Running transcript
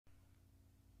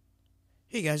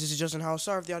Hey guys, this is Justin Howell.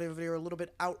 Sorry if the audio and video are a little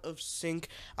bit out of sync.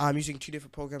 I'm using two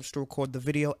different programs to record the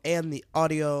video and the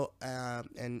audio.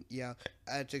 And yeah,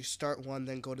 I had to start one,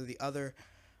 then go to the other.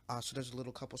 So there's a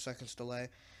little couple seconds delay.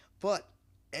 But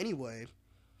anyway,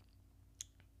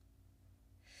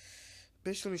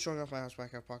 basically I'm showing off my house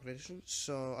Minecraft Pocket Edition.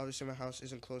 So obviously my house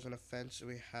isn't closed on a fence.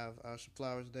 We have some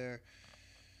flowers there.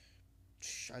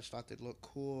 I just thought they'd look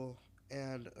cool.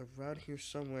 And around here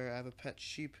somewhere I have a pet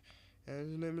sheep.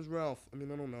 And his name is Ralph. I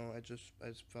mean, I don't know. I just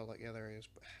felt like, yeah, there he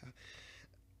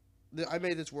is. I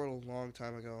made this world a long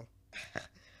time ago.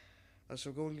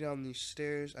 So going down these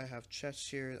stairs, I have chests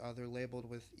here. They're labeled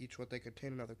with each what they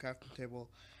contain. Another crafting table,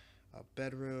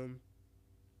 bedroom.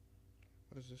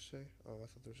 What does this say? Oh, I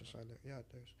thought there was a sign there. Yeah,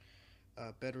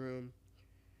 there's bedroom.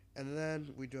 And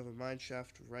then we do have a mine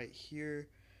shaft right here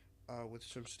with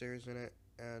some stairs in it.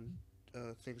 And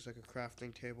things like a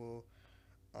crafting table.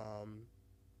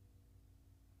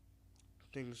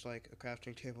 Things like a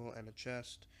crafting table and a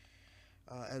chest.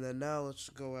 And then now let's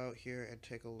go out here and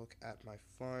take a look at my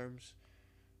farms.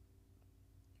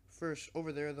 First,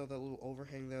 over there though, that little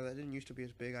overhang there, that didn't used to be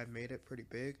as big. I made it pretty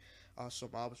big, so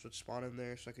mobs would spawn in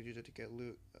there, so I could use it to get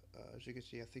loot. As you can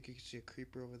see, I think you can see a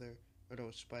creeper over there. Or no,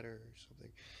 a spider or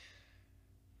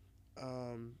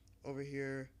something. Over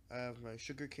here, I have my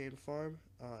sugarcane farm,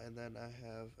 and then I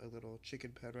have a little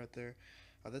chicken pen right there.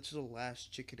 That's the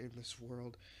last chicken in this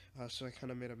world, so I kind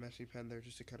of made a messy pen there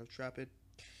just to kind of trap it.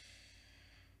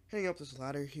 Hanging up this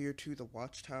ladder here to the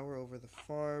watchtower over the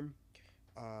farm.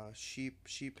 Sheep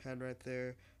pen right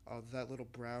there. That little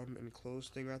brown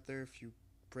enclosed thing right there, if you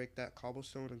break that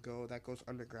cobblestone and go, that goes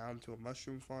underground to a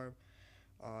mushroom farm.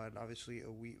 And obviously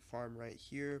a wheat farm right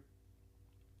here.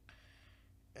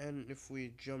 And if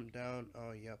we jump down,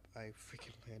 oh yep, I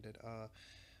freaking landed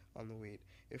on the wheat.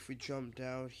 If we jump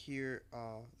down here,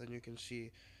 then you can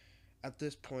see at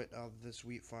this point this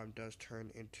wheat farm does turn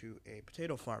into a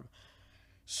potato farm.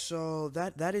 So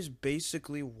that is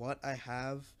basically what I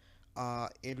have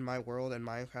in my world in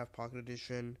Minecraft Pocket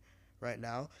Edition right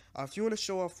now. If you want to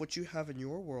show off what you have in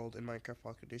your world in Minecraft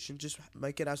Pocket Edition, just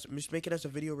make it as a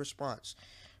video response,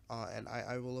 and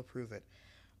I will approve it.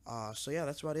 So yeah,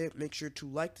 that's about it. Make sure to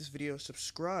like this video,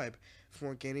 subscribe for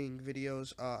more gaming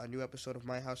videos. A new episode of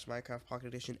My House Minecraft Pocket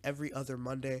Edition every other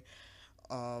Monday.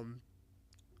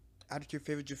 Add it to your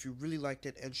favorites if you really liked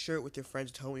it, and share it with your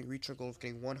friends to help me reach our goal of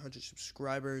getting 100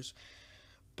 subscribers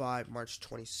by March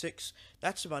 26th.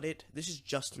 That's about it. This is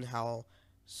Justin Howell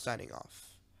signing off.